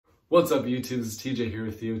What's up YouTube, this is TJ here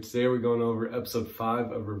with you. Today we're going over episode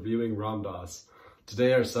 5 of reviewing Ram Dass.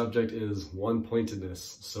 Today our subject is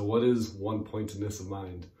one-pointedness. So what is one-pointedness of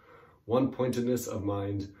mind? One-pointedness of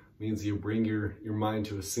mind means you bring your mind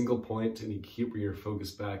to a single point and you keep bringing your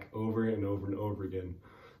focus back over and over and over again.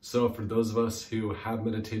 So for those of us who have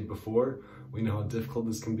meditated before, we know how difficult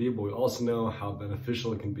this can be, but we also know how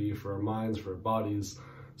beneficial it can be for our minds, for our bodies,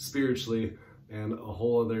 spiritually, and a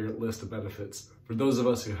whole other list of benefits. For those of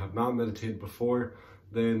us who have not meditated before,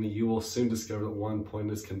 then you will soon discover that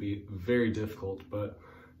one-pointedness can be very difficult. But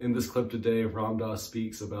in this clip today, Ram Dass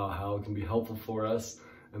speaks about how it can be helpful for us,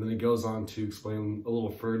 and then he goes on to explain a little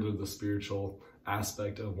further the spiritual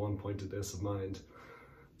aspect of one-pointedness of mind.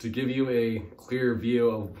 To give you a clear view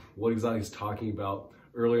of what exactly he's talking about,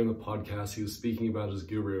 earlier in the podcast, he was speaking about his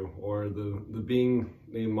guru, or the being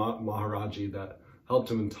named Maharaji that helped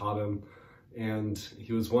him and taught him. And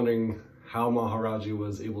he was wondering how Maharaji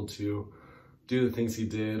was able to do the things he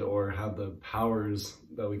did or have the powers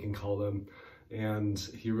that we can call them. And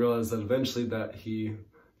he realized that eventually that he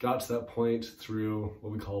got to that point through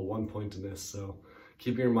what we call one-pointedness. So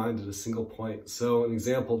keeping your mind at a single point. So an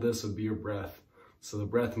example of this would be your breath. So the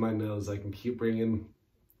breath in my nose, I can keep bringing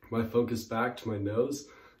my focus back to my nose,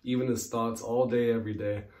 even as thoughts all day, every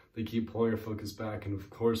day, they keep pulling our focus back. And of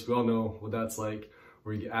course, we all know what that's like,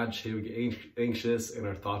 where we get agitated, we get anxious, and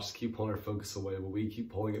our thoughts just keep pulling our focus away, but we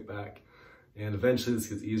keep pulling it back. And eventually this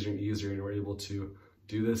gets easier and easier, and we're able to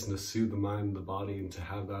do this and to soothe the mind and the body and to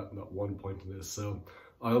have that one-pointedness. So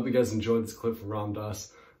I hope you guys enjoyed this clip from Ram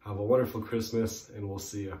Dass. Have a wonderful Christmas, and we'll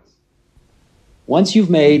see you. Once you've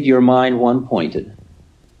made your mind one-pointed,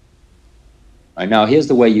 right, now here's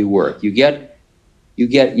the way you work. You get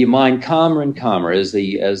your mind calmer and calmer, as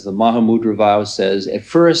the Mahamudra vow says. At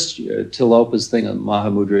first, Tilopa's thing of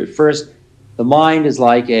Mahamudra, at first, the mind is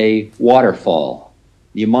like a waterfall.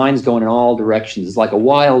 Your mind's going in all directions. It's like a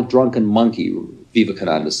wild, drunken monkey,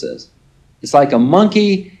 Vivekananda says. It's like a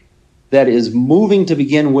monkey that is moving to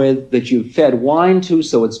begin with, that you've fed wine to,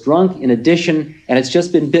 so it's drunk in addition, and it's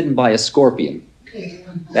just been bitten by a scorpion.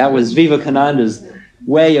 That was Vivekananda's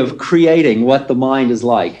way of creating what the mind is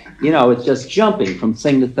like. You know, it's just jumping from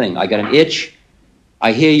thing to thing. I got an itch.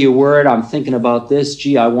 I hear your word. I'm thinking about this.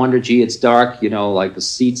 Gee, I wonder. Gee, it's dark. You know, like the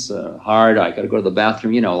seats are hard. I got to go to the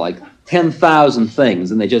bathroom. You know, like 10,000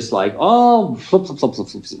 things. And they just like, oh, flip, flip, flip, flip,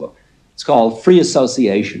 flip, flip. It's called free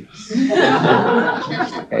association.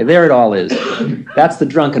 Okay, there it all is. That's the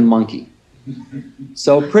drunken monkey.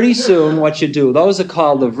 So pretty soon what you do, those are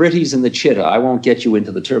called the vrittis and the chitta. I won't get you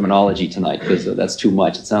into the terminology tonight because that's too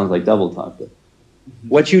much. It sounds like double talk. But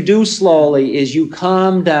what you do slowly is you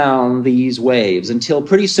calm down these waves until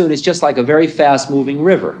pretty soon it's just like a very fast-moving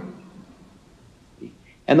river.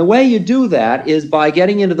 And the way you do that is by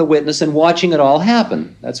getting into the witness and watching it all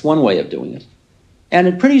happen. That's one way of doing it.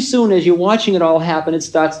 And pretty soon as you're watching it all happen, it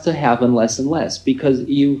starts to happen less and less because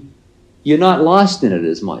you're not lost in it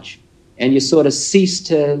as much. And you sort of cease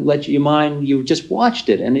to let your mind, you've just watched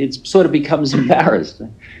it, and it sort of becomes embarrassed.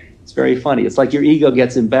 It's very funny. It's like your ego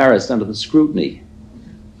gets embarrassed under the scrutiny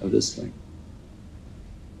of this thing.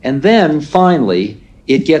 And then, finally,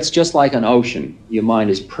 it gets just like an ocean. Your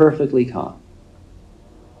mind is perfectly calm.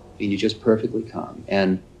 And you're just perfectly calm.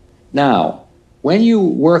 And now, when you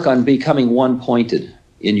work on becoming one-pointed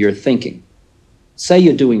in your thinking, say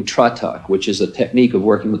you're doing tratak, which is a technique of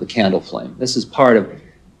working with a candle flame. This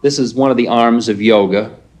is one of the arms of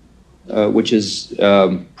yoga, which is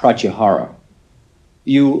pratyahara.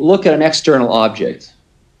 You look at an external object.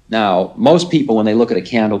 Now, most people, when they look at a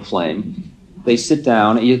candle flame, they sit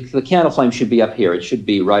down. The candle flame should be up here. It should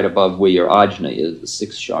be right above where your ajna is, the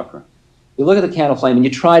sixth chakra. You look at the candle flame and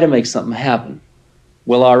you try to make something happen.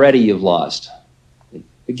 Well, already you've lost.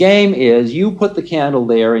 The game is you put the candle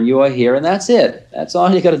there and you're here, and that's it. That's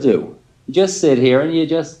all you got to do. You just sit here and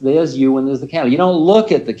there's you and there's the candle. You don't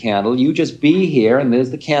look at the candle, you just be here and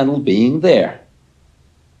there's the candle being there.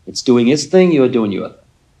 It's doing its thing, you're doing your thing.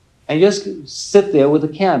 And you just sit there with the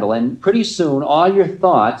candle, and pretty soon all your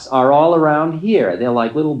thoughts are all around here. They're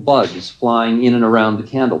like little bugs flying in and around the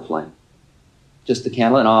candle flame. Just the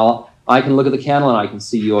candle, and I can look at the candle and I can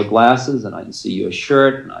see your glasses, and I can see your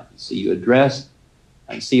shirt, and I can see your dress.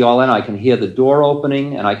 I can see all that. I can hear the door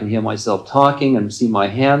opening, and I can hear myself talking and see my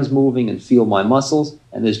hands moving and feel my muscles.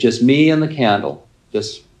 And there's just me and the candle,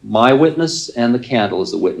 just my witness, and the candle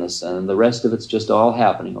is the witness, and the rest of it's just all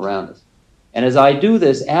happening around us. And as I do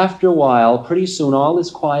this, after a while, pretty soon all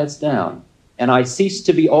this quiets down, and I cease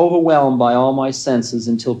to be overwhelmed by all my senses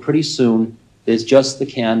until pretty soon there's just the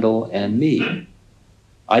candle and me.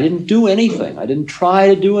 I didn't do anything. I didn't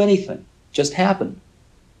try to do anything. It just happened.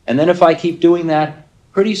 And then if I keep doing that,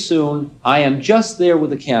 pretty soon I am just there with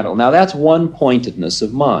the candle. Now that's one-pointedness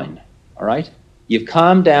of mind, all right? You've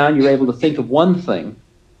calmed down, you're able to think of one thing.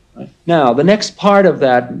 Right? Now, the next part of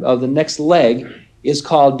that, of the next leg, is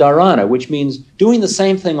called dharana, which means doing the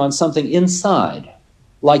same thing on something inside.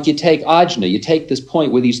 Like you take ajna, you take this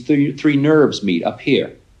point where these three nerves meet up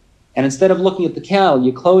here. And instead of looking at the candle,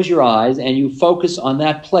 you close your eyes and you focus on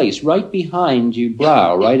that place right behind your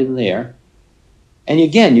brow, right in there. And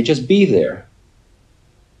again, you just be there.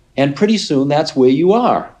 And pretty soon, that's where you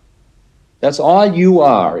are. That's all you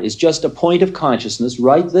are, is just a point of consciousness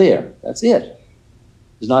right there. That's it.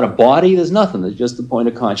 There's not a body, there's nothing. There's just the point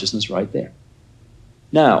of consciousness right there.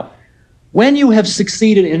 Now, when you have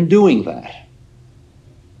succeeded in doing that,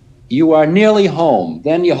 you are nearly home.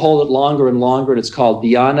 Then you hold it longer and longer, and it's called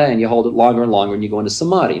dhyana, and you hold it longer and longer, and you go into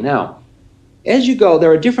samadhi. Now, as you go,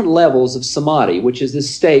 there are different levels of samadhi, which is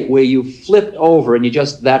this state where you've flipped over and you're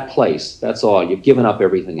just that place. That's all. You've given up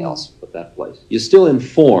everything else but that place. You're still in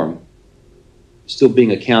form, still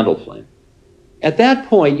being a candle flame. At that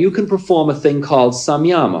point, you can perform a thing called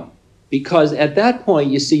samyama, because at that point,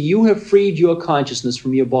 you see, you have freed your consciousness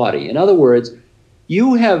from your body. In other words,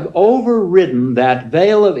 you have overridden that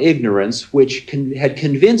veil of ignorance which had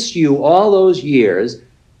convinced you all those years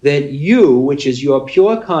that you, which is your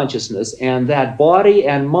pure consciousness, and that body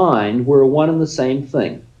and mind were one and the same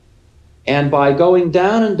thing. And by going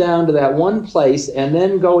down and down to that one place and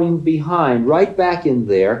then going behind, right back in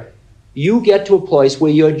there, you get to a place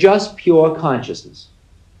where you're just pure consciousness.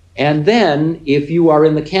 And then, if you are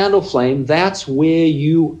in the candle flame, that's where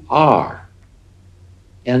you are.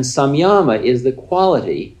 And samyama is the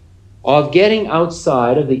quality of getting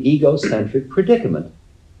outside of the egocentric predicament.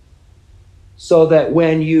 So that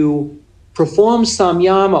when you perform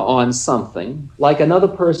samyama on something, like another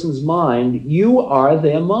person's mind, you are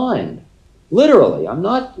their mind. Literally, I'm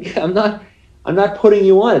not putting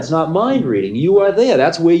you on. It's not mind reading. You are there.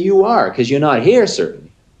 That's where you are, because you're not here,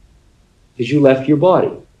 certainly, because you left your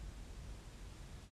body.